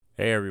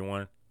Hey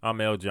everyone, I'm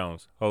L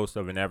Jones, host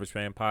of an Average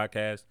Fan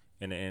podcast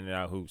and the In and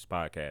Out Hoops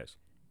podcast.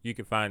 You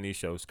can find these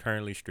shows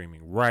currently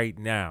streaming right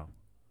now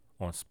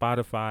on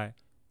Spotify,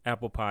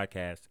 Apple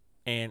Podcasts,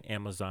 and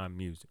Amazon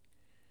Music.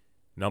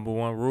 Number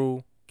one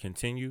rule,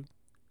 continue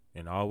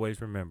and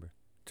always remember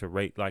to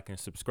rate, like, and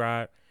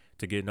subscribe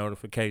to get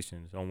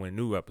notifications on when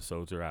new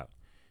episodes are out.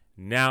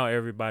 Now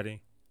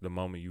everybody, the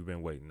moment you've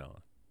been waiting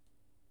on.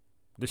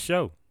 The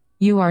show.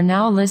 You are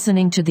now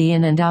listening to the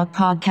In and Out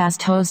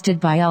podcast hosted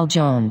by L.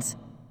 Jones.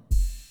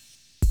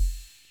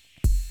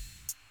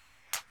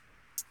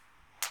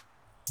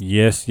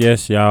 Yes,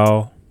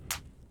 y'all.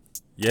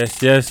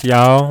 Yes,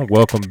 y'all.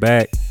 Welcome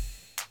back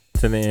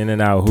to the In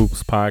and Out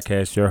Hoops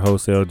podcast. Your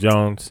host, L.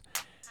 Jones.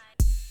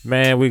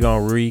 Man, we're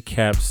going to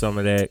recap some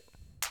of that.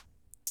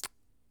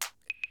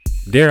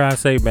 Dare I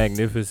say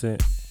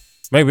magnificent?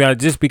 Maybe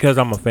just because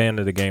I'm a fan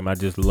of the game, I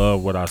just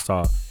love what I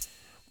saw.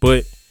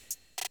 But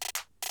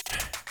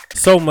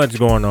so much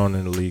going on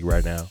in the league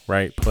right now,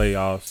 right?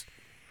 Playoffs.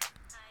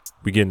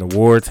 We getting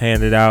awards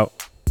handed out.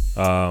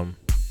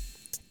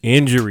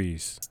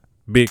 Injuries.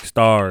 Big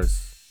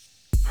stars.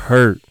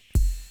 Hurt.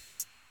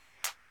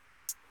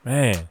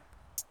 Man.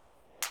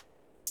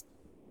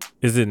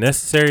 Is it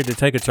necessary to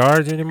take a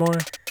charge anymore?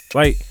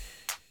 Like,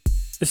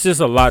 it's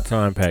just a lot to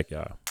unpack,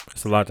 y'all.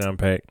 It's a lot to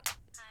unpack.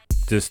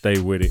 Just stay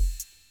with it.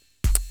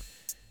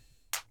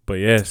 But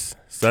yes,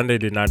 Sunday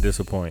did not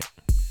disappoint.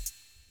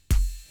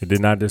 It did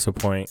not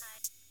disappoint.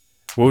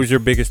 What was your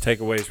biggest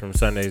takeaways from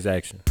Sunday's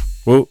action?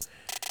 What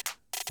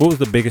was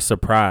the biggest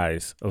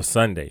surprise of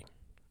Sunday?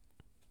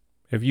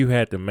 If you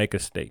had to make a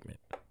statement.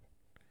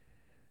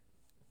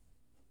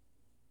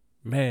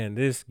 Man,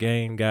 this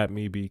game got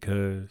me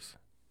because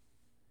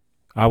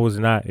I was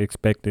not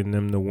expecting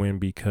them to win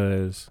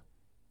because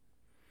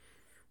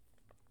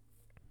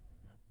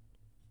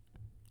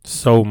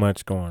so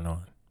much going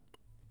on.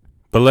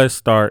 But let's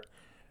start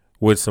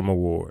with some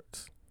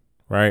awards,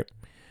 right?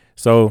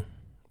 So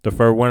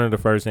one of the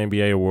first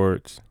NBA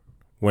awards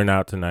went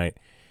out tonight,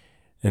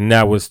 and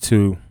that was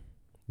to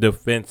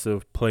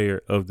Defensive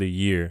Player of the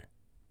Year,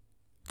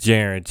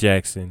 Jaren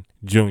Jackson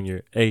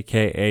Jr.,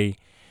 a.k.a.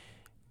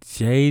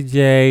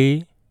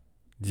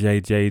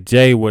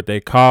 JJJ, what they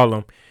call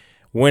him,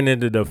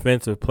 winning the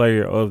Defensive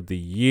Player of the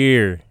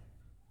Year,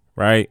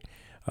 right?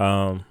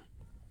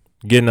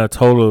 Getting a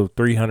total of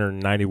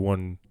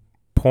 391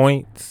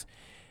 points,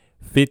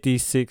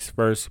 56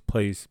 first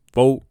place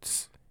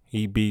votes.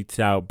 He beats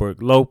out Brook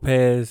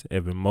Lopez,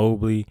 Evan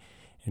Mobley,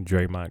 and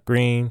Draymond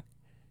Green,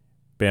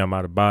 Bam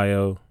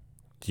Adebayo,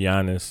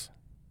 Giannis,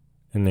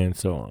 and then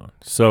so on.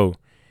 So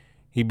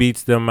he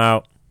beats them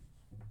out.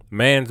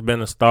 Man's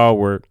been a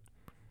stalwart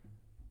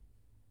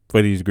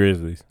for these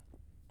Grizzlies.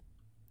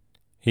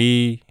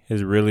 He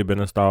has really been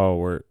a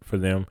stalwart for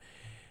them.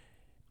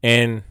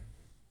 And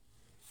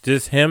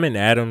just him and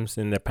Adams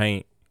in the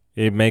paint,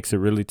 it makes it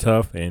really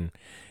tough. And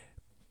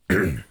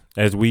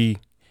as we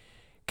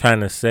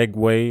kind of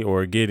segue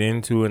or get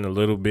into in a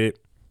little bit,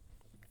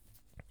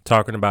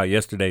 talking about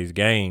yesterday's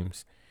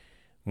games,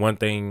 one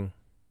thing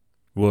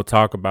we'll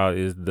talk about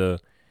is the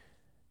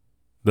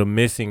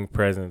missing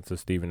presence of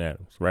Steven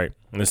Adams, right?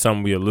 And it's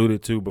something we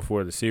alluded to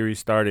before the series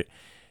started.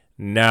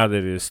 Now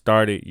that it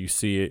started, you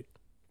see it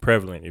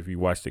prevalent if you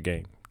watch the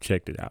game.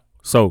 Checked it out.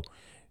 So,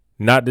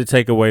 not to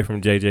take away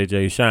from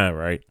JJJ shine,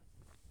 right?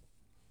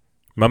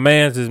 My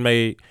man's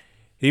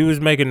he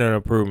was making an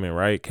improvement,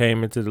 right?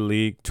 Came into the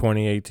league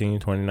 2018,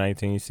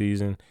 2019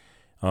 season.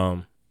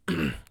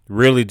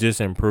 Really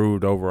just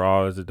improved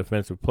overall as a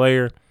defensive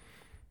player.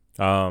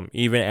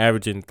 Even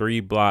averaging 3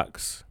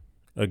 blocks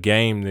a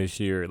game this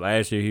year.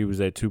 Last year he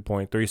was at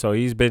 2.3. So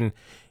he's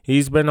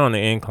been on the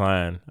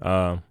incline.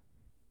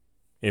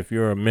 If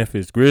you're a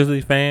Memphis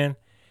Grizzlies fan,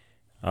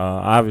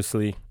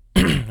 obviously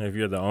if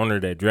you're the owner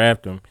that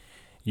drafted him,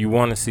 you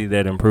want to see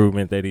that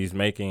improvement that he's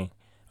making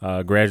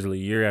gradually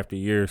year after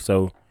year.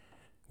 So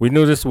we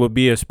knew this would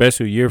be a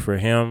special year for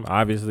him.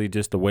 Obviously,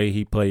 just the way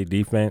he played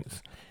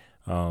defense,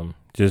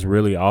 just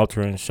really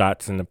altering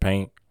shots in the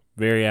paint,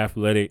 very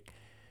athletic.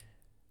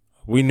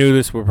 We knew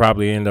this would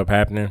probably end up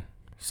happening.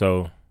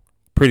 So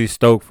pretty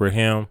stoked for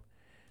him.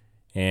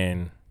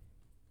 And,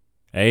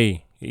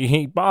 hey,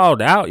 he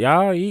balled out,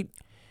 y'all.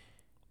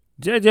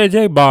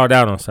 JJJ balled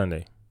out on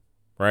Sunday,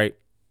 right?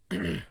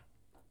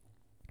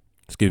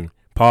 Excuse me.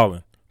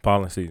 Paulin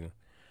season.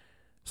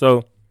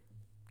 So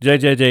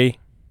JJJ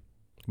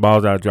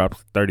balls out,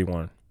 drops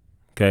 31.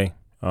 Okay.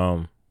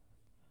 How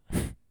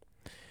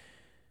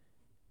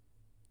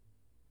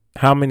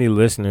many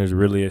listeners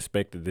really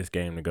expected this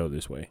game to go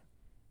this way?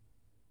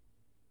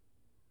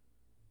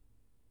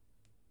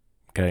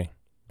 Okay.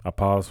 I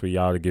pause for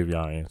y'all to give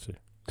y'all an answer.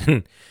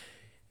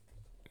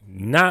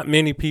 Not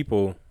many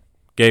people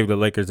gave the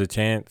Lakers a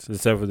chance,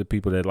 except for the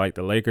people that like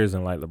the Lakers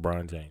and like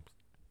LeBron James.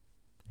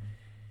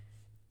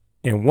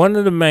 And one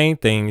of the main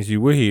things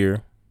you will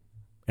hear,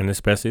 and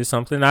especially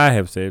something I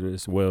have said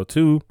as well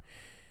too,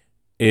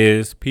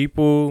 is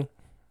people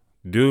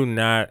do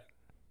not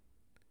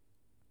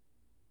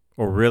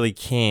or really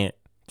can't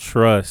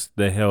trust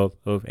the health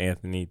of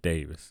Anthony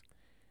Davis.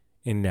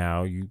 and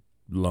now you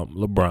lump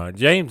LeBron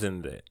James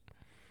into that.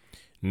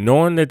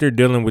 Knowing that they're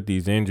dealing with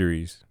these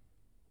injuries,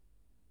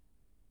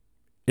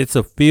 it's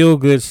a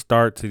feel-good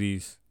start to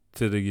these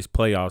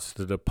playoffs,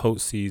 to the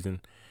postseason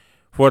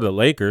for the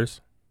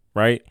Lakers,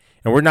 right?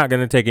 And we're not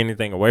going to take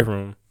anything away from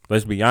them.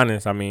 Let's be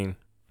honest. I mean,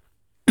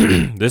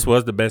 this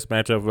was the best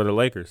matchup for the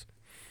Lakers.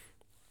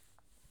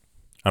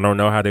 I don't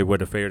know how they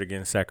would have fared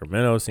against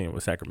Sacramento, seeing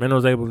what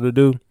Sacramento's able to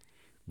do,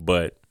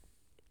 but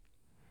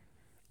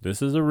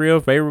this is a real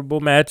favorable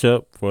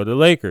matchup for the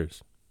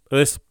Lakers,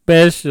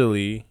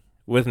 especially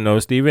with no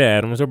Steven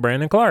Adams or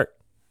Brandon Clark.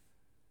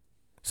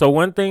 So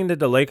one thing that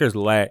the Lakers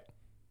lack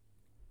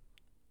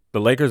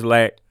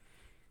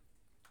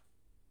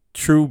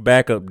true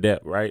backup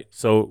depth, right?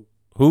 So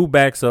who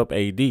backs up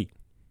AD?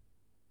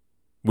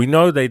 We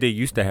know they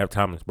used to have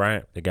Thomas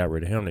Bryant. They got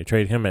rid of him. They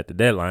traded him at the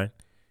deadline.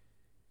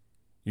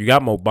 You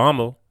got Mo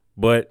Bamba,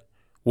 but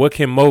what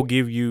can Mo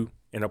give you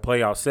in a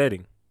playoff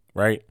setting,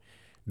 right?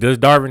 Does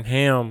Darvin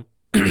Ham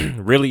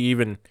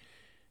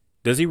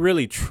does he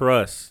really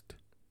trust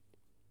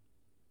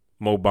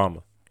Mo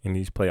Bamba in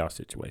these playoff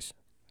situations?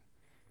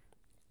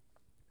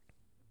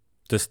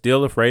 To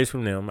steal a phrase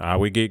from them, I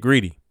would get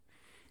greedy.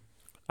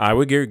 I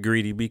would get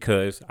greedy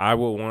because I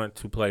would want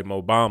to play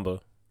Mo Bamba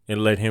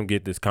and let him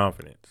get this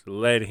confidence.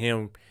 Let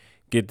him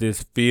get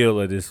this feel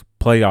of this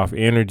playoff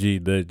energy,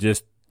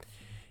 just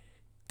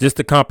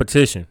the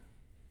competition.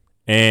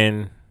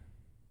 And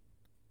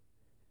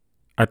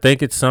I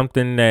think it's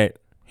something that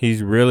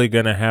he's really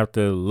going to have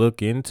to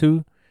look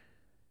into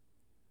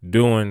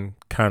doing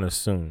kind of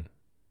soon.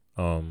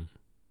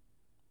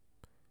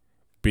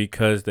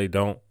 Because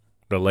the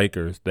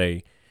Lakers,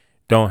 they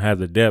don't have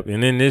the depth.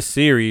 And in this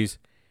series,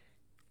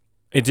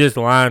 it just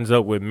lines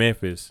up with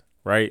Memphis,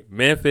 right?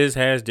 Memphis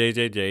has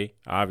JJJ,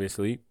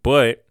 obviously,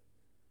 but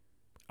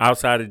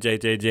outside of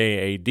JJJ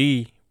and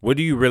AD, what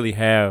do you really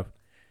have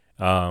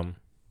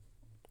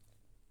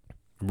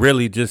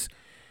really just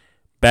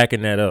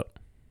backing that up?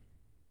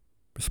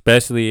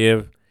 Especially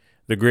if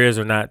the Grizz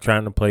are not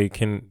trying to play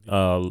Kenny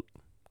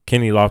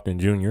Lofton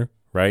Jr.,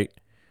 right?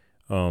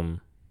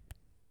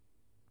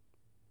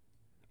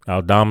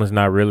 Aldama's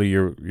not really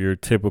your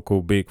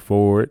typical big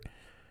forward.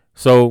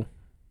 So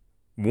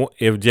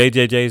if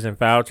JJJ's in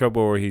foul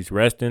trouble or he's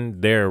resting,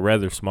 they're a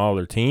rather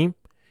smaller team.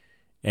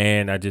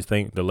 And I just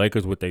think the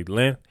Lakers, with their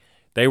length,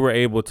 they were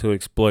able to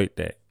exploit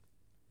that.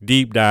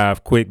 Deep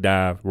dive, quick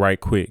dive, right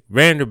quick.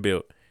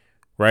 Vanderbilt,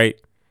 right?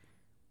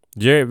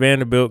 Jared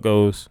Vanderbilt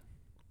goes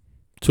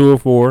 2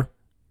 of 4.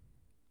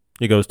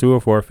 He goes 2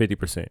 of 4,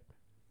 50%.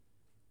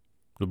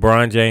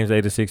 LeBron James,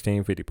 8 of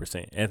 16,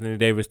 50%. Anthony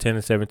Davis, 10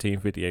 of 17,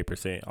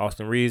 58%.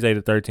 Austin Reeves, 8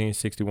 of 13,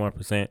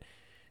 61%.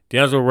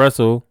 D'Angelo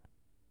Russell,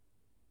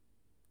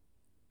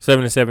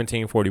 7 of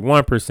 17,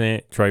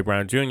 41%. Troy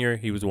Brown Jr.,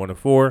 he was 1 of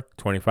 4,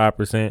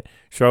 25%.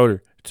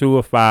 Schroeder, 2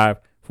 of 5,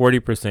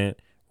 40%.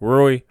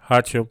 Roy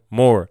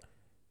Hachimura,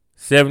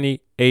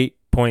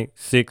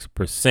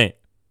 78.6%.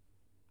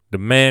 The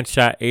man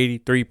shot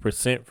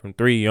 83% from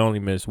 3. He only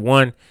missed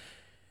 1.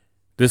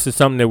 This is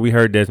something that we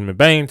heard Desmond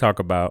Bane talk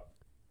about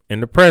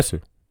in the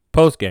presser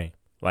post-game.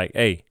 Like,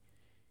 hey,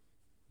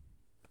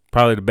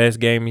 probably the best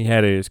game he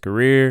had of his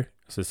career.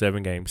 It's a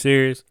 7-game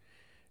series.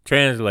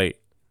 Translate.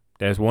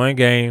 That's one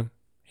game.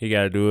 He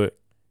got to do it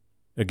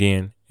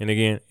again and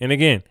again and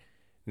again.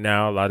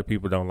 Now, a lot of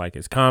people don't like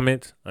his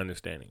comments,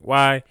 understanding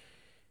why.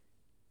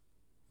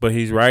 But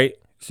he's right.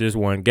 It's just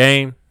one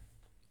game.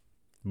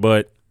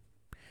 But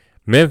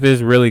Memphis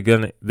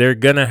they're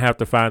going to have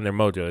to find their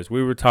mojo. As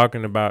we were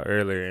talking about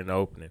earlier in the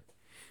opening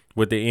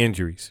with the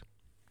injuries.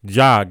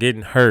 Ja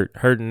getting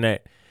hurting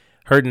that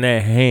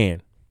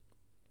hand.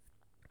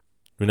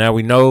 Now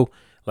we know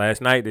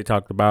last night they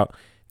talked about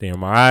the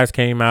MRIs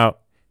came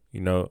out,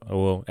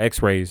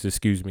 x-rays,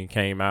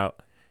 came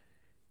out.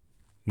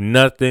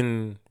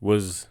 Nothing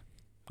was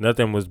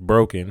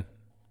broken.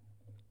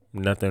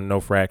 No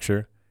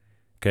fracture.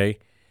 Okay.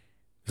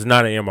 It's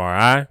not an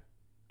MRI.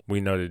 We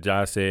know that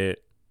Ja said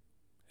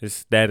his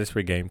status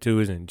for game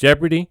 2 is in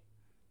jeopardy.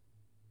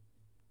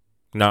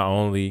 Not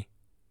only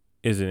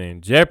is it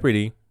in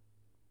jeopardy,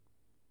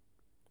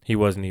 he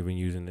wasn't even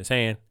using his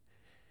hand.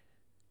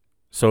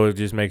 So it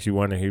just makes you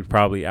wonder he's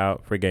probably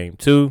out for game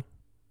 2,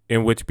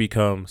 in which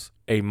becomes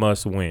a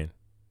must win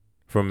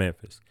for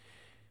Memphis.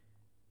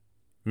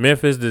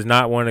 Memphis does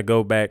not want to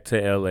go back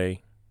to LA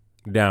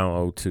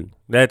down 0-2.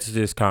 That's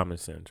just common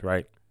sense,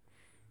 right?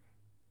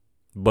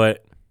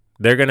 But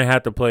they're going to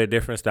have to play a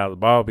different style of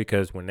ball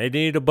because when they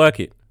needed a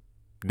bucket,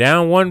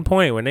 down 1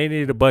 point, when they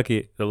needed a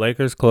bucket, the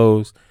Lakers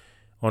closed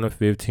on a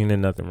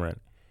 15-0 run.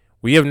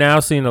 We have now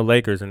seen the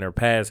Lakers in their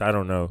past,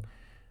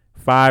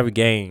 5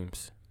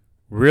 games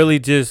really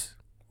just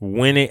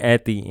win it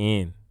at the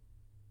end.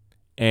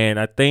 And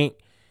I think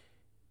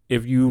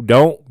if you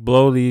don't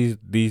blow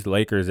these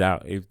Lakers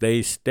out, if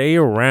they stay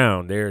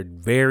around, they're a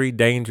very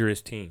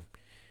dangerous team.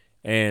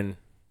 And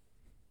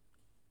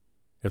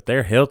if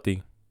they're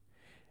healthy,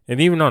 and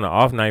even on an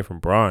off night from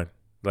Bron,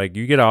 like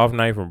you get an off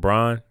night from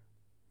Bron,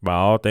 by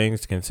all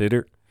things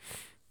considered,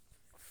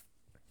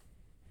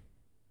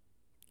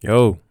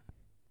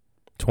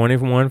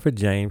 21 for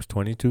James,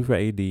 22 for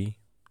AD,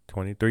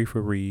 23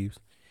 for Reeves,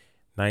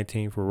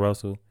 19 for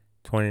Russell,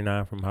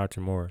 29 from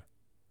Hachimura.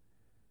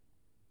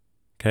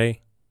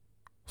 Okay?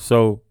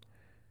 So,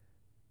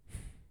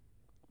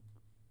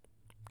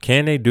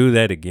 can they do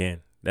that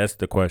again? That's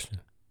the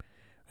question.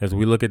 As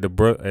we look at not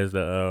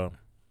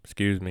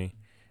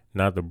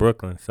the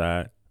Brooklyn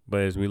side, but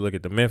as we look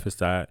at the Memphis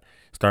side,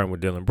 starting with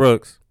Dillon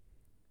Brooks.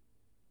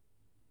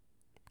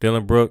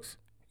 Dillon Brooks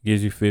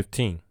gives you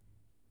 15.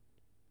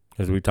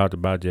 As we talked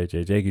about,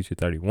 JJJ gives you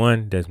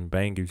 31. Desmond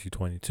Bane gives you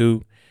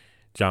 22.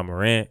 John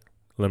Morant,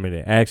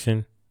 limited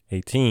action,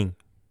 18.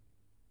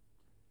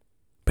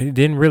 But he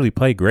didn't really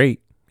play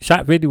great.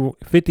 Shot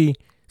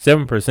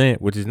 57%,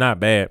 which is not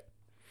bad.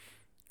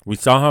 We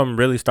saw him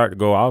really start to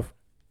go off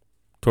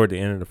toward the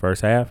end of the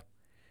first half.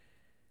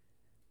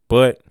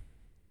 But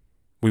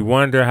we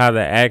wonder how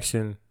the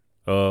action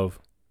of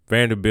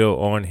Vanderbilt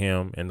on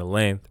him and the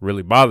length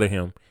really bothered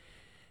him,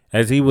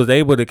 as he was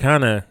able to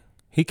kind of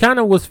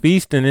was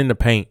feasting in the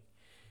paint.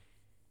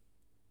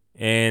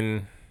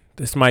 And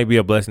this might be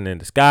a blessing in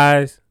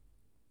disguise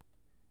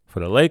for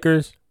the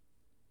Lakers,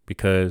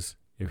 because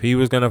if he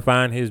was going to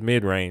find his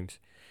mid-range,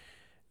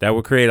 that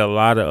would create a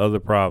lot of other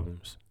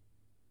problems.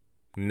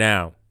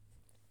 Now,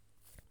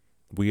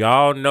 we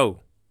all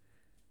know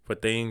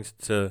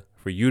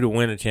for you to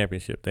win a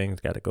championship, things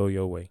got to go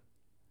your way.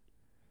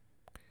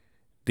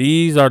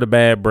 These are the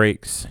bad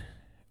breaks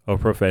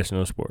of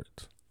professional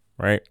sports,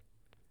 right?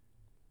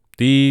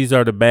 These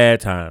are the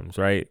bad times,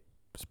 right?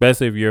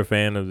 Especially if you're a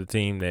fan of the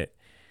team that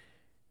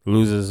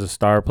loses a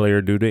star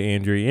player due to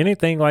injury,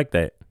 anything like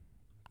that.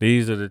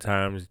 These are the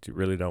times that you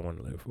really don't want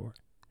to live for.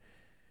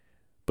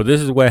 But this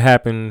is what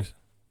happens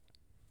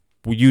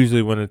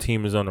usually when a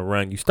team is on the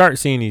run. You start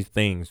seeing these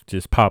things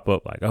just pop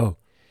up like, oh,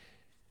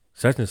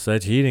 such and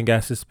such, he didn't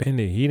got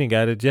suspended. He didn't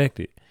got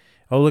ejected.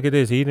 Oh, look at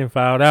this. He didn't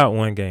fouled out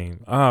one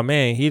game. Oh,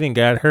 man, he didn't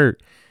got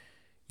hurt.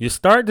 You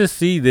start to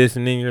see this,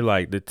 and then you're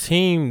like, the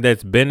team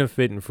that's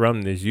benefiting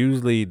from this,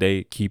 usually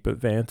they keep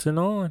advancing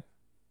on.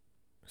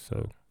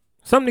 So,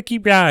 something to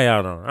keep your eye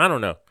out on. I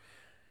don't know.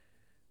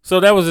 So,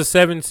 that was a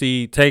 7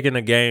 seed taking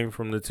a game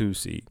from the 2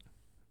 seed.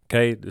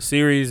 Okay, the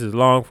series is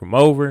long from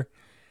over.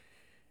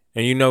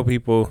 And you know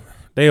people,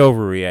 they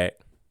overreact.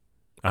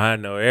 I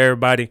know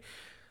everybody.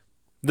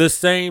 The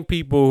same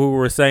people who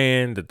were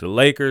saying that the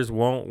Lakers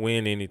won't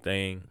win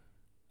anything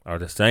are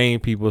the same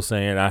people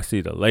saying, I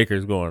see the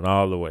Lakers going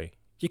all the way.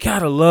 You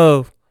gotta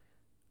love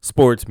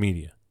sports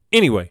media.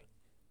 Anyway,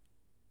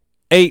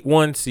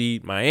 8-1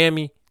 seed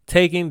Miami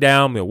taking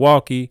down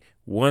Milwaukee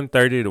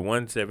 130 to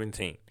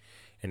 117.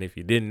 And if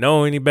you didn't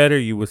know any better,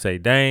 you would say,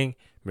 dang,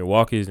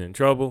 Milwaukee's in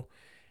trouble.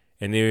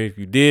 And then if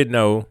you did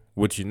know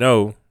what you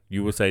know,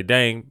 you would say,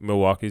 dang,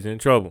 Milwaukee's in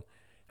trouble.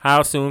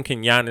 How soon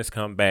can Giannis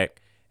come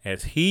back,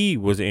 as he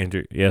was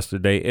injured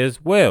yesterday as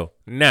well?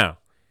 Now,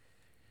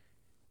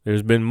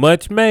 there's been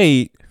much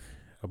made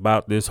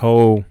about this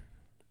whole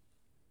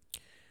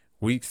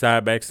weak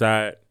side,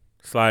 backside,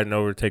 sliding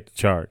over to take the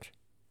charge.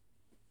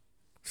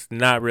 It's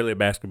not really a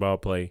basketball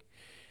play.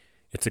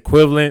 It's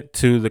equivalent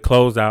to the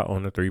closeout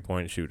on the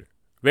three-point shooter.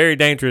 Very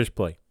dangerous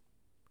play.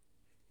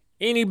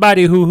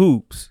 Anybody who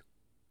hoops,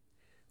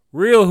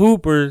 real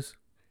hoopers,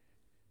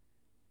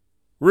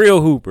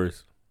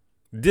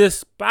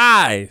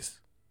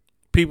 despise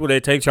people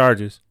that take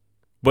charges,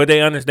 but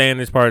they understand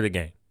it's part of the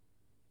game.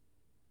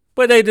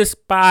 But they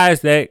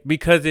despise that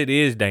because it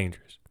is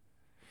dangerous.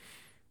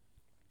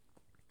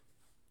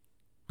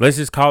 Let's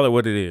just call it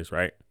what it is,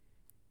 right?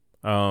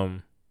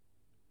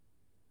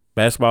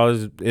 Basketball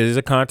is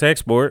a contact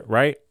sport,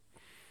 right?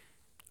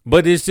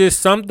 But it's just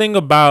something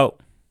about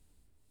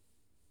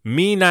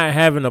me not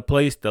having a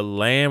place to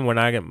land when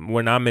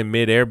I'm in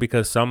midair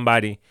because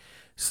somebody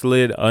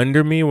slid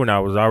under me when I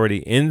was already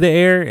in the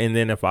air, and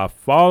then if I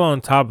fall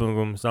on top of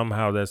them,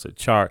 somehow that's a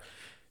charge.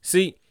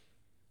 See,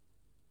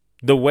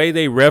 the way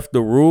they ref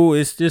the rule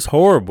is just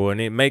horrible, and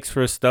it makes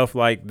for stuff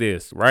like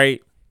this,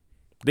 right?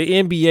 The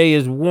NBA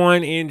is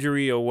one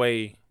injury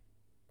away,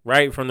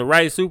 right, from the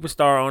right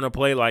superstar on a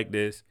play like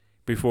this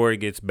before it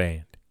gets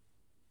banned.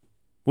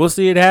 We'll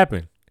see it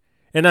happen.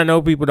 And I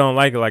know people don't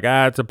like it, like,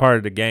 it's a part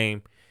of the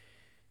game.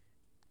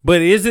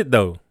 But is it,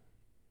 though?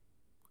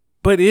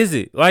 But is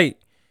it? Like,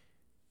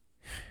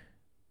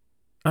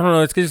 I don't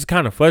know. It's just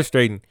kind of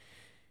frustrating.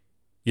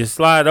 You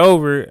slide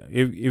over.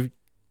 If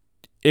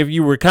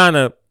you were kind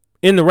of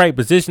in the right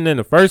position in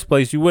the first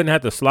place, you wouldn't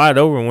have to slide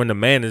over when the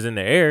man is in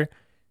the air.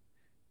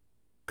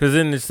 Because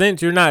in a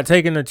sense, you're not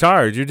taking a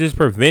charge. You're just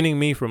preventing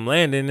me from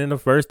landing. And the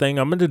first thing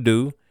I'm going to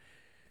do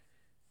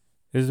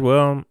is,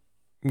 well, I'm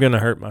going to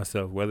hurt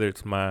myself, whether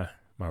it's my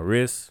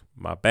wrist,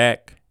 my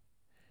back,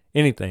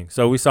 anything.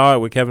 So we saw it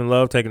with Kevin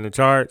Love taking the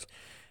charge,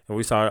 and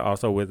we saw it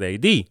also with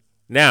AD.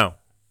 Now,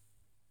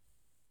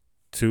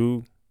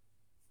 to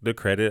the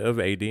credit of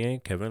AD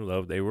and Kevin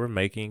Love, they were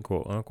making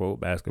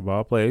quote-unquote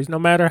basketball plays, no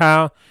matter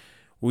how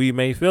we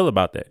may feel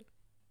about that.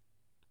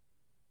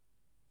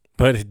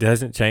 But it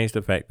doesn't change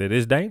the fact that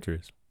it's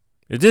dangerous.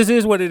 It just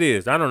is what it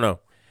is. I don't know.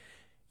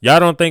 Y'all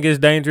don't think it's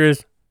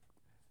dangerous?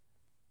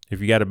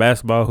 If you got a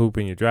basketball hoop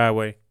in your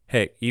driveway,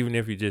 heck, even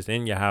if you're just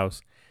in your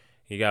house,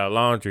 you got a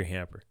laundry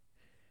hamper,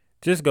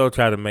 just go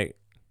try to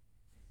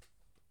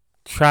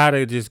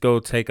just go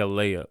take a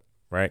layup,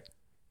 right?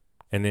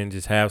 And then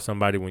just have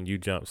somebody when you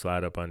jump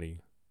slide up under you.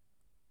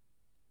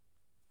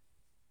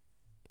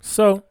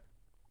 So,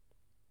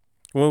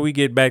 when we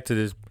get back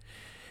to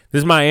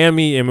this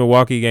Miami and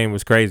Milwaukee game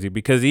was crazy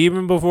because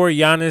even before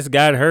Giannis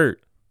got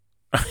hurt,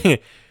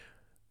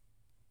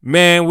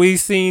 man, we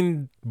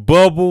seen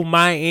bubble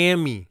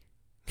Miami.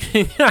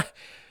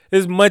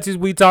 As much as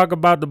we talk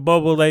about the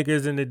bubble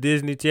Lakers and the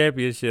Disney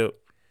Championship,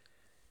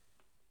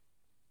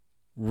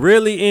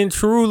 really and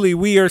truly,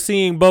 we are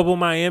seeing bubble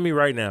Miami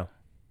right now.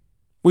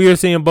 We are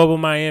seeing bubble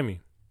Miami.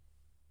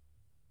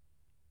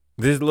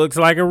 This looks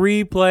like a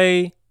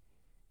replay.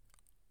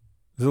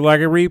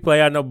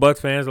 I know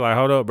Bucks fans are like,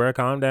 hold up, bro.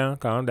 Calm down.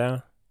 Calm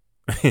down.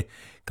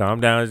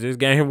 It's just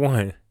game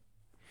one.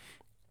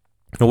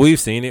 We've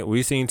seen it.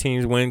 We've seen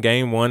teams win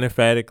game one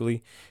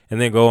emphatically and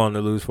then go on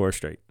to lose 4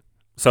 straight.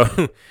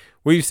 So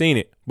we've seen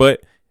it.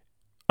 But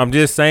I'm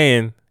just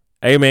saying,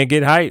 hey, man,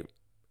 get hype.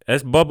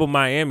 That's bubble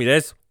Miami.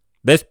 That's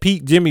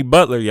peak Jimmy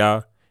Butler,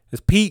 y'all.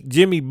 It's peak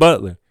Jimmy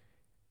Butler.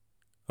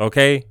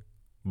 Okay?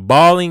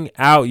 Balling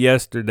out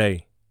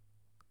yesterday.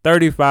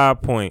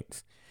 35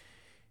 points.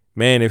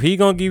 Man, if he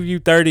going to give you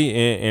 30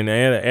 and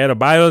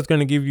Adebayo's going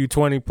to give you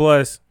 20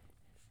 plus,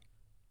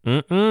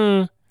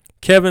 Kevin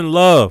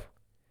Love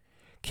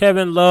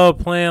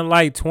playing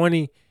like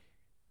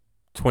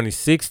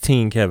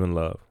 2016 Kevin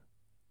Love.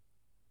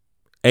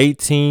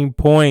 18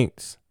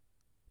 points,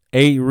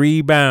 8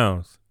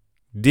 rebounds,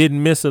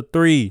 didn't miss a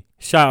 3,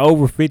 shot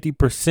over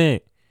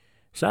 50%.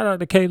 Shout out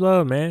to K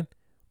Love, man.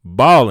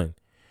 Balling.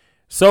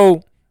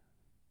 So,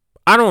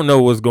 I don't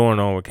know what's going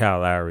on with Kyle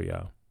Lowry,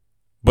 y'all.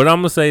 But I'm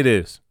going to say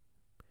this.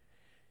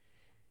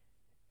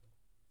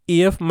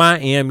 If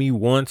Miami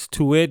wants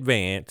to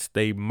advance,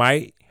 they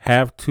might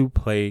have to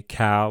play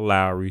Kyle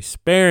Lowry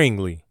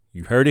sparingly.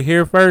 You heard it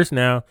here first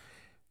now.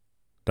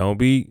 Don't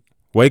be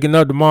waking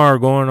up tomorrow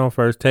going on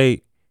First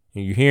Take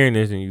and you hearing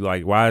this and you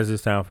like, why does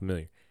this sound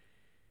familiar?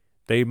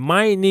 They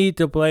might need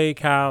to play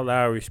Kyle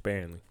Lowry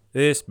sparingly,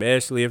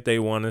 especially if they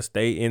want to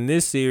stay in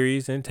this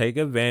series and take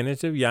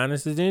advantage of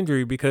Giannis's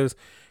injury, because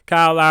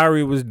Kyle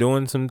Lowry was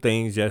doing some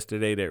things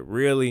yesterday that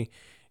really,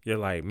 you're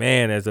like,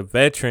 man, as a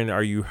veteran,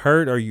 are you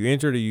hurt? Are you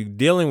injured? Are you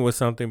dealing with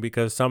something?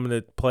 Because some of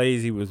the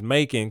plays he was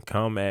making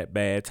come at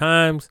bad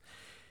times.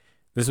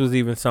 This was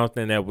even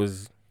something that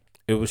was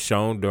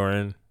shown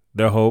during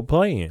the whole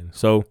play-in.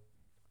 So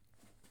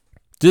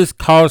just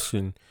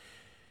caution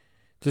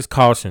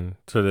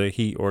to the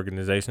Heat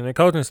organization and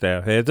coaching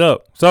staff. Heads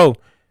up. So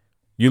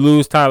you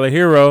lose Tyler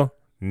Hero.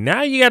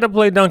 Now you got to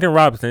play Duncan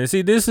Robinson. And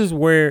see, this is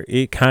where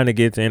it kind of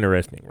gets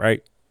interesting,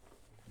 right?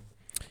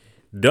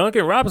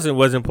 Duncan Robinson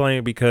wasn't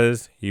playing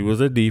because he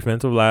was a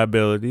defensive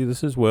liability.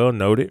 This is well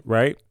noted,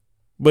 right?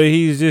 But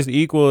he's just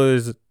equal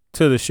as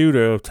to the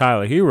shooter of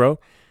Tyler Hero.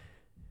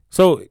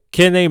 So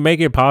can they make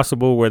it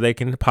possible where they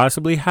can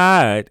possibly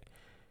hide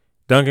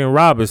Duncan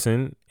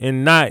Robinson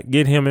and not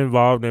get him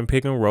involved in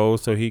pick and roll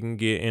so he can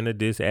get in a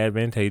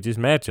disadvantageous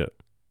matchup?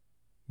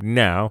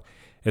 Now,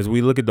 as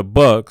we look at the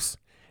Bucks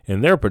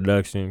and their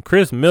production,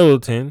 Chris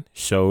Middleton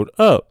showed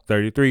up.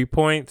 33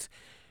 points.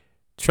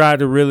 Tried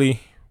to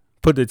really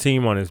put the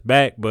team on his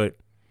back, but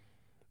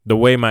the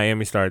way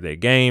Miami started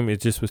that game,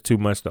 it just was too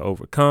much to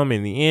overcome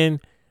in the end.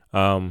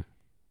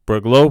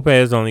 Brook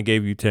Lopez only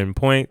gave you 10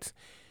 points.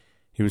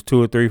 He was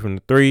 2 or 3 from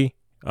the 3.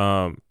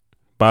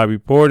 Bobby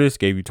Portis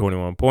gave you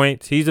 21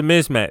 points. He's a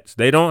mismatch.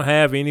 They don't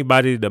have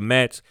anybody to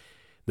match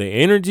the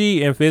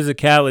energy and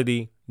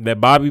physicality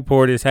that Bobby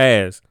Portis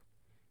has.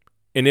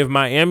 And if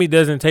Miami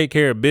doesn't take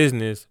care of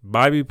business,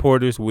 Bobby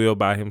Portis will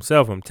by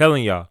himself. I'm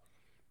telling y'all.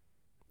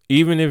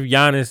 Even if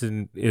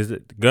Giannis is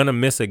going to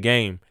miss a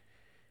game,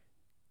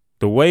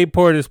 the way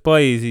Portis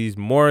plays, he's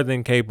more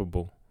than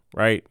capable,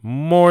 right?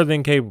 More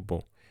than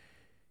capable.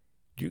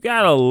 You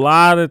got a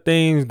lot of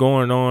things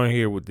going on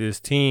here with this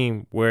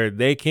team where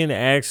they can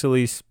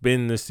actually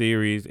spin the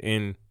series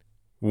and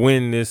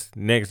win this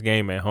next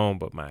game at home.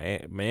 But,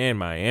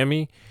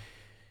 Miami,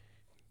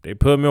 they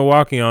put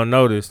Milwaukee on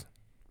notice.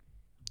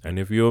 And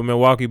if you're a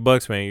Milwaukee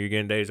Bucks fan, you're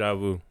getting deja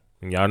vu.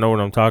 And y'all know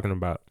what I'm talking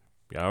about.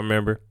 Y'all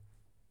remember?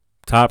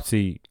 Top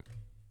seed,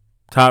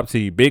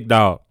 big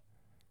dog.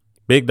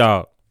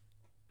 Them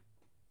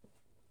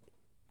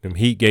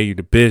Heat gave you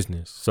the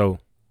business. So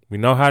we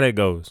know how that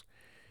goes.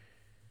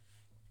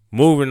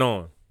 Moving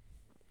on.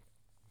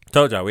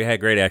 Told y'all we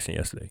had great action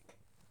yesterday.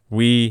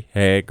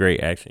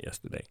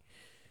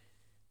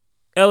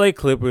 LA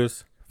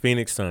Clippers,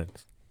 Phoenix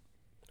Suns.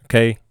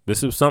 Okay.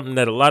 This is something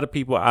that a lot of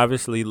people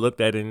obviously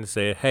looked at it and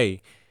said,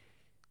 hey,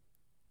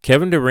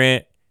 Kevin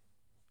Durant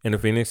and the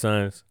Phoenix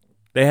Suns,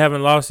 they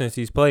haven't lost since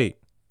he's played.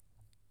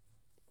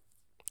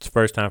 It's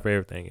first time for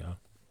everything, y'all.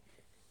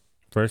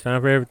 First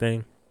time for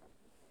everything.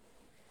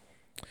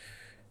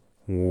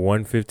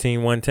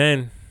 115,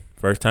 110.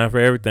 First time for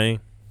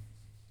everything.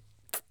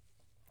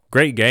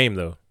 Great game,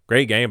 though.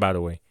 Great game, by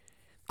the way.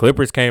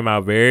 Clippers came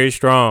out very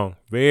strong.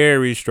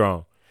 Very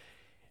strong.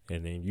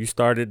 And then you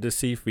started to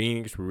see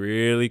Phoenix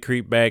really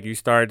creep back. You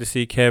started to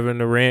see Kevin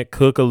Durant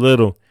cook a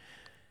little.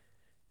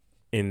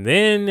 And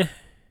then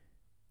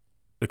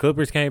the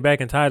Clippers came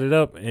back and tied it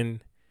up.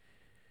 And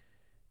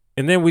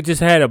then we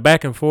just had a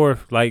back and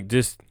forth. I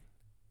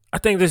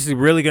think this is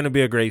really going to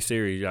be a great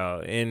series,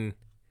 y'all. And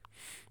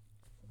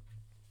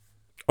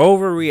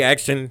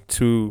overreaction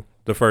to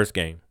the first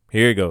game.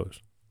 Here it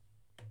goes.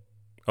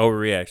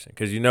 Overreaction.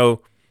 Because,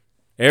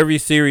 every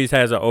series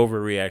has an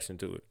overreaction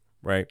to it,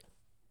 right?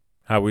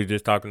 How we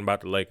just talking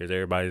about the Lakers.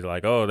 Everybody's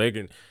like, oh, they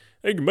can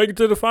make it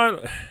to the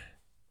final.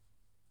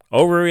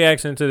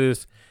 Overreaction to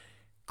this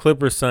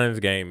Clippers Suns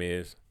game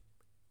is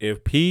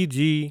if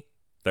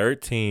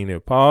PG-13,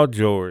 if Paul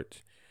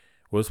George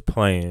was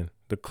playing,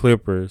 the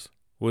Clippers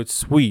would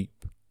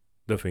sweep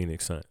the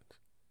Phoenix Suns.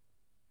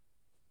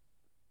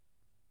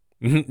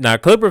 Now,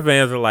 Clipper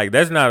fans are like,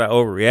 that's not an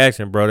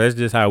overreaction, bro. That's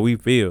just how we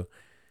feel.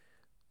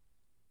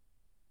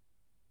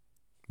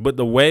 But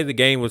the way the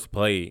game was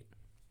played,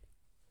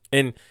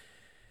 and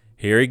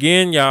here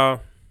again,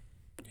 y'all,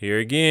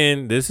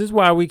 this is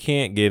why we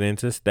can't get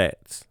into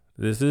stats.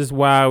 This is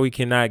why we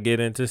cannot get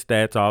into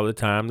stats all the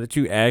time, that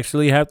you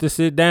actually have to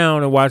sit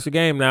down and watch the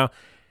game. Now,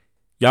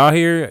 y'all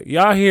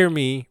hear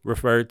me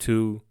refer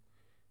to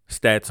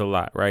stats a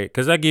lot, right?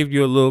 Because I give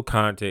you a little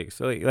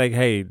context. Like,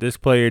 hey, this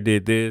player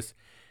did this,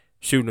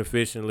 shooting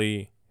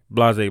efficiently,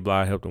 blah, blah,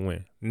 blah, helped them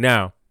win.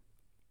 Now,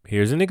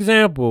 here's an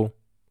example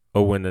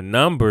of when the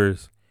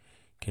numbers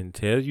can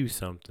tell you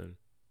something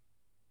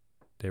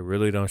that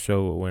really don't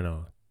show what went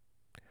on.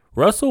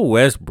 Russell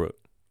Westbrook,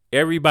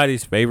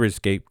 everybody's favorite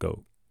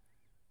scapegoat,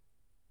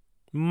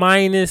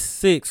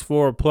 -6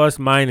 for a plus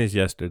minus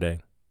yesterday.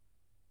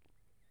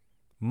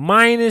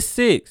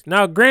 -6.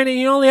 Now, granted,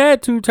 he only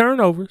had 2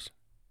 turnovers.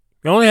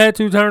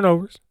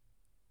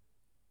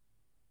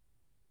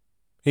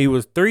 He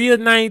was 3 of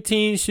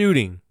 19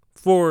 shooting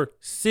for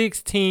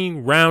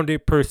 16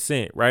 rounded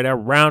percent, right? I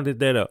rounded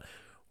that up.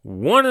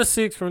 1 of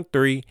 6 from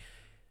 3,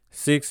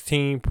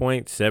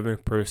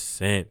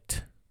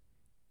 16.7%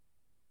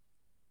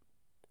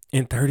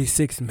 in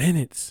 36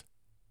 minutes.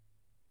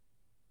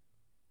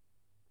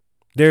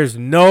 There's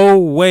no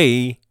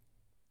way,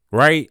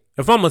 right?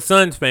 If I'm a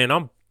Suns fan,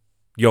 I'm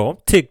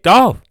ticked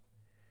off.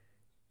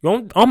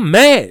 I'm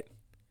mad.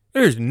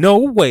 There's no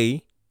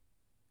way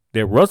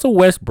that Russell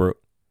Westbrook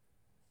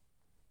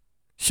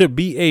should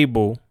be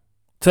able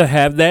to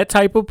have that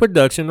type of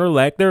production or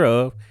lack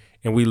thereof,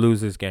 and we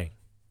lose this game.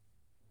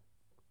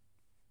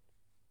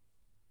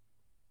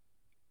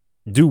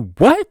 Do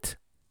what?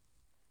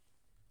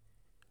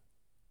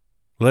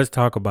 Let's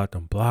talk about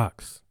them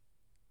blocks.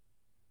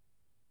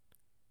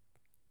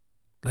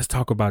 Let's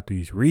talk about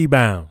these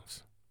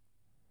rebounds.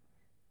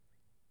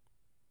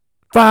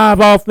 5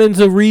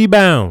 offensive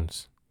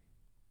rebounds.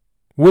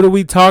 What are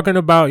we talking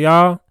about,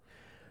 y'all?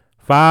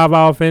 5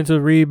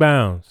 offensive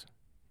rebounds.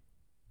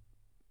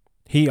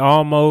 He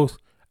almost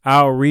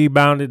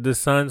out-rebounded the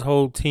Suns'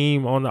 whole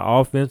team on the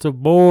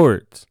offensive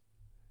boards.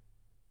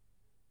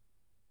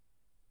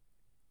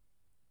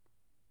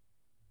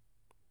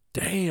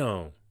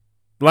 Damn.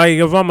 Like,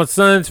 if I'm a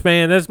Suns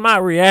fan, that's my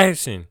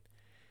reaction.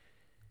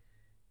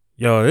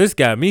 Yo, this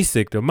got me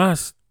sick to my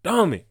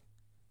stomach.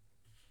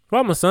 If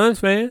I'm a Suns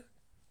fan.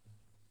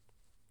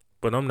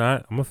 But I'm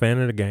not. I'm a fan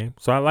of the game.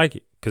 So I like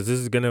it. Because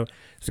it's gonna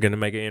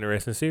make an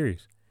interesting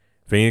series.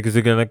 Phoenix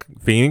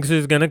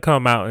is gonna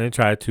come out and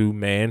try to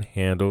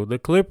manhandle the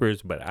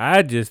Clippers. But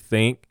I just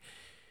think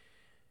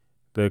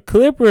the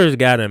Clippers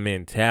got a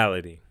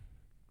mentality.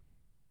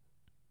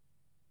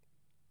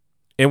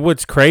 And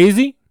what's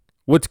crazy,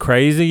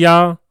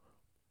 y'all?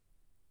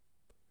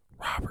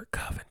 Robert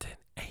Covington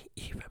ain't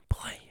even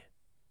playing.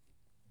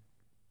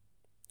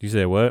 You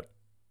said what?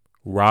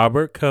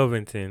 Robert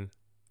Covington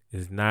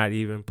is not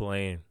even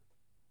playing.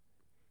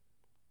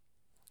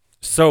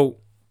 So,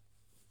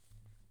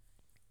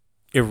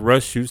 if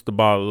Russ shoots the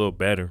ball a little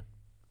better,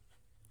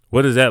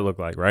 what does that look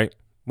like, right?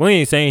 We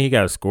ain't saying he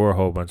got to score a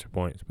whole bunch of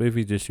points, but if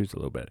he just shoots a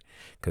little better.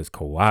 Because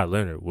Kawhi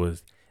Leonard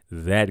was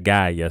that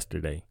guy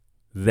yesterday.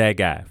 That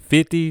guy.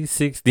 50,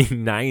 60,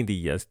 90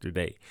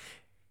 yesterday.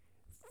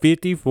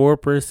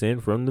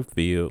 54% from the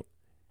field.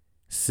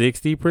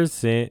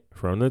 60%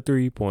 from the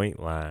three-point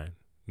line.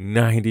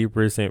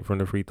 90% from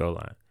the free throw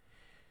line.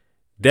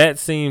 That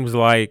seems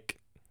like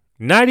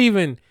not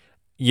even,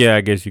 yeah,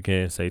 I guess you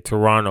can say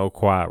Toronto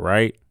quad,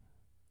 right?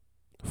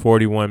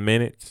 41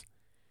 minutes.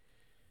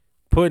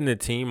 Putting the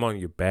team on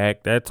your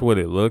back, that's what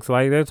it looks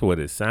like. That's what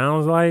it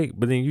sounds like.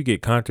 But then you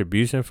get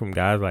contribution from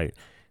guys like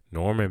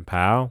Norman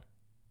Powell.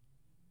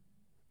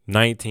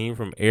 19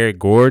 from Eric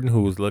Gordon,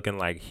 who was looking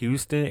like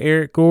Houston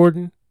Eric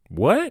Gordon.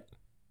 What?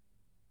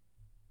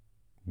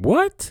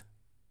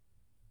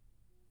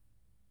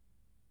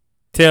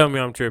 Tell me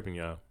I'm tripping,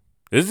 y'all.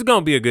 This is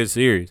going to be a good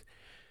series.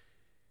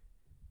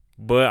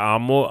 But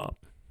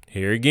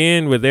here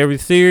again with every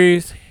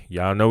series,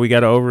 y'all know we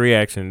got an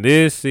overreaction.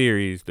 This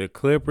series, the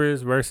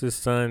Clippers versus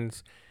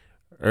Suns,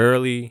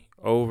 early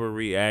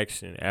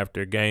overreaction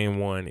after game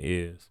 1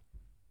 is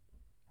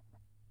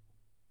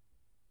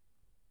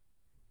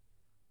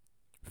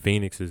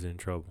Phoenix is in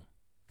trouble.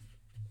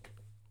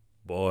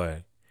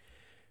 Boy,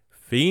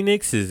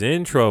 Phoenix is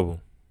in trouble.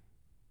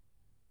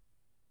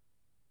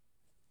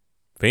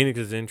 Phoenix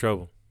is in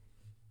trouble.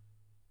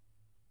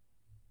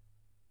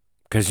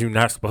 Because you're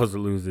not supposed to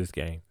lose this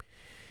game.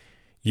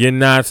 You're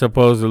not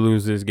supposed to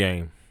lose this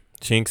game.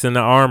 Chinks in the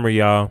armor,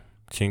 y'all.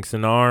 Chinks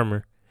in the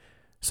armor.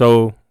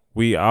 So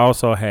we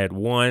also had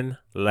one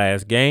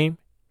last game.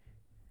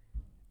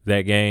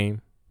 That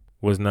game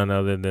was none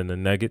other than the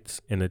Nuggets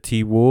and the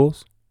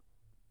T-Wolves.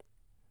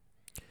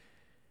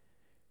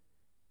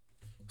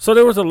 So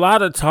there was a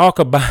lot of talk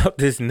about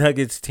this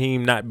Nuggets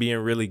team not being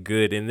really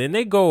good. And then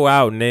they go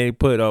out and they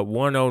put up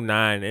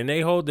 109 and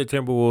they hold the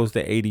Timberwolves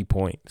to 80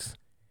 points.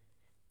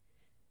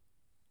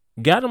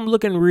 Got them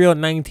looking real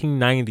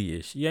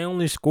 1990-ish. You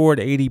only scored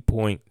 80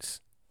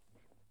 points.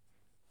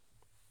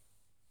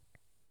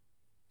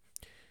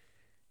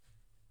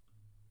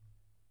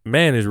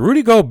 Man, is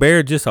Rudy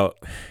Gobert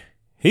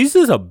he's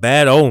just a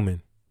bad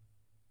omen.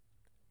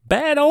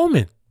 Bad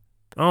omen.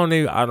 I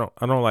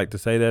don't like to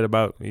say that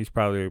about. He's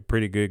probably a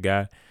pretty good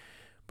guy.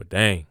 But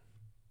dang.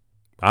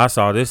 I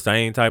saw this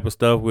same type of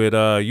stuff with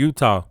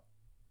Utah.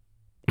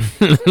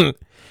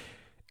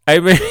 Hey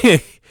man,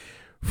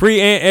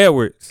 free Ant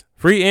Edwards.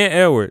 Free Ant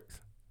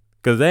Edwards.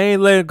 Cause they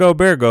ain't letting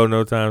Gobert go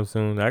no time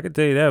soon. I can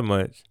tell you that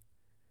much.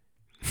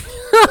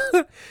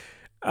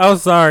 I'm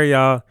sorry,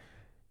 y'all.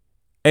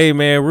 Hey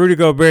man, Rudy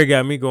Gobert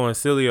got me going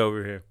silly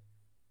over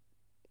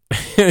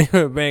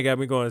here. Man got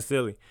me going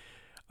silly.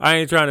 I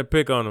ain't trying to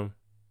pick on him.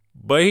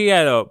 But he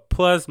had a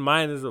plus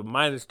minus of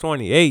minus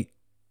 28.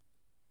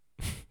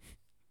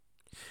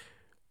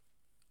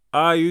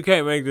 You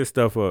can't make this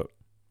stuff up.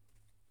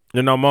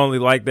 And I'm only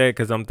like that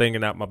because I'm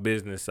thinking out my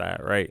business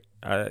side, right?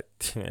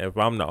 If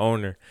I'm the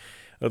owner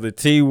of the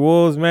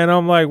T-Wolves, man,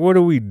 I'm like, what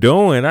are we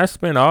doing? I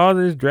spent all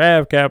this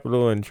draft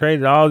capital and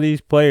traded all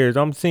these players.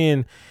 I'm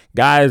seeing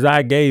guys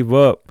I gave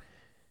up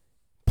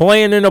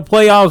playing in the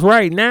playoffs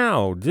right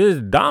now,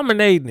 just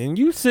dominating. And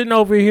you sitting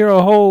over here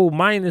a whole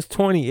minus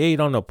 28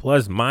 on the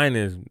plus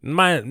minus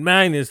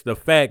the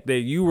fact that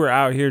you were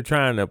out here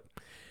trying to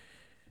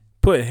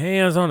put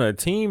hands on a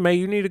teammate.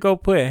 You need to go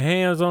put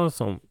hands on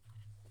some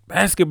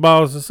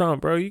basketballs or something,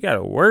 bro. You got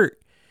to work.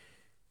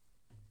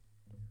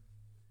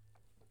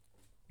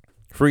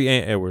 Free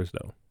Ant Edwards,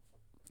 though.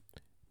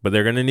 But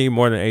they're going to need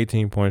more than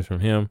 18 points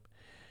from him.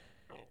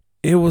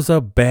 It was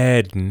a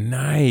bad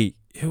night.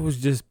 It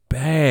was just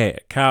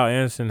bad. Kyle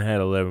Anderson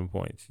had 11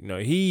 points. You know,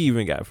 he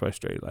even got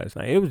frustrated last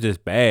night. It was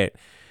just bad.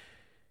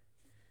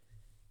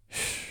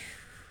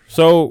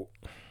 So,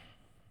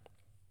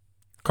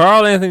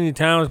 Karl Anthony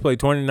Towns played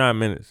 29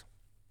 minutes.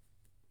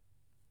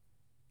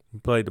 He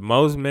played the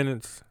most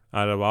minutes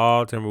out of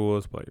all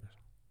Timberwolves players.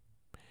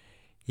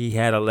 He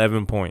had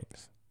 11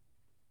 points.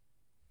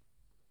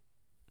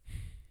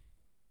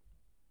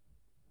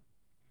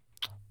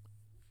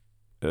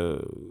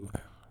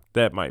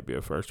 That might be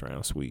a first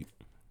round sweep.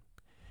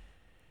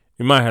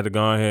 You might have to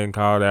go ahead and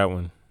call that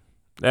one.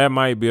 That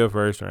might be a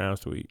first round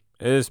sweep.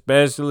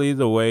 Especially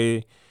the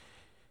way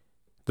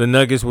the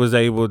Nuggets was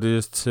able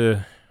just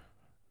to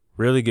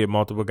really get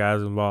multiple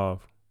guys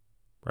involved.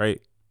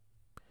 Right?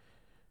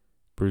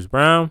 Bruce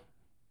Brown,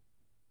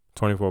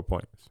 24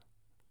 points.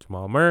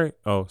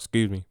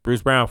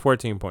 Bruce Brown,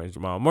 14 points.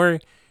 Jamal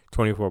Murray,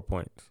 24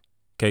 points.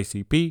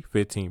 KCP,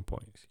 15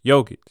 points.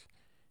 Jokic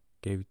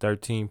gave you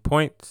 13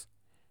 points,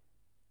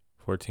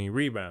 14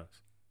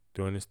 rebounds.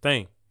 Doing his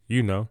thing.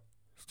 You know,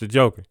 it's the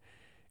Joker.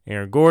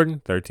 Aaron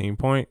Gordon, 13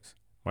 points.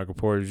 Michael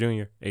Porter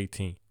Jr.,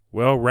 18.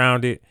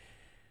 Well-rounded.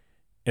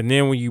 And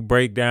then when you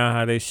break down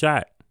how they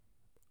shot,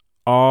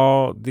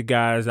 all the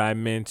guys I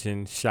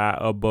mentioned shot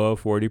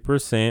above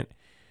 40%,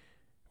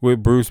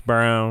 with Bruce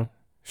Brown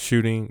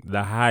shooting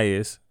the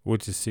highest,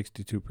 which is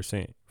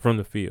 62% from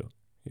the field.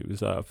 It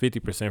was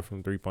 50% from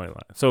the three-point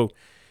line. So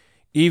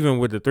even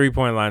with the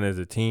three-point line as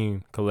a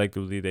team,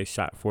 collectively, they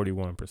shot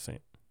 41%.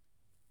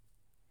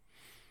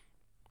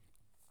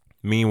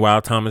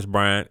 Meanwhile, Thomas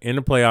Bryant in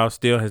the playoffs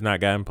still has not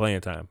gotten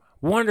playing time.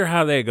 Wonder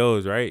how that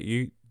goes,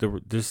 right?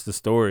 Just the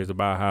stories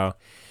about how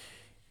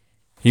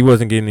he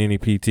wasn't getting any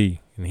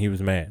PT and he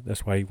was mad.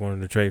 That's why he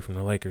wanted to trade from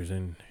the Lakers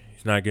and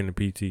he's not getting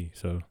the PT.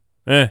 So,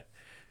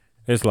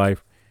 it's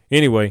life.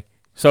 Anyway,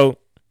 so,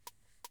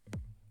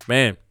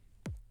 man,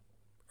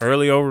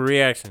 early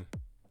overreaction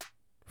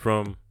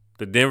from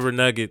the Denver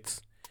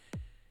Nuggets,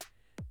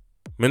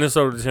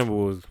 Minnesota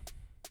Timberwolves.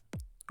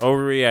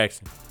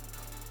 Overreaction.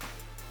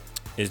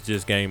 It's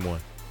just game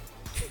one.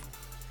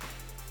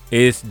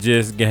 It's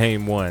just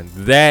game one.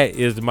 That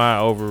is my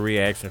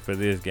overreaction for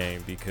this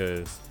game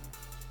because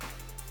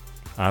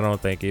I don't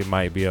think it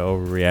might be an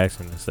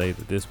overreaction to say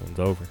that this one's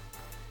over.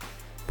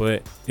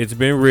 But it's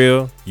been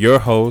real. Your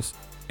host,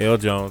 L.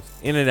 Jones,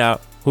 In and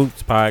Out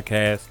Hoops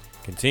Podcast.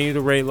 Continue to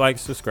rate, like,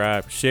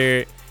 subscribe, share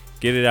it,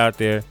 get it out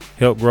there,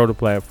 help grow the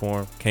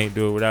platform. Can't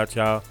do it without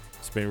y'all.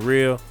 It's been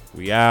real.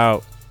 We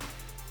out.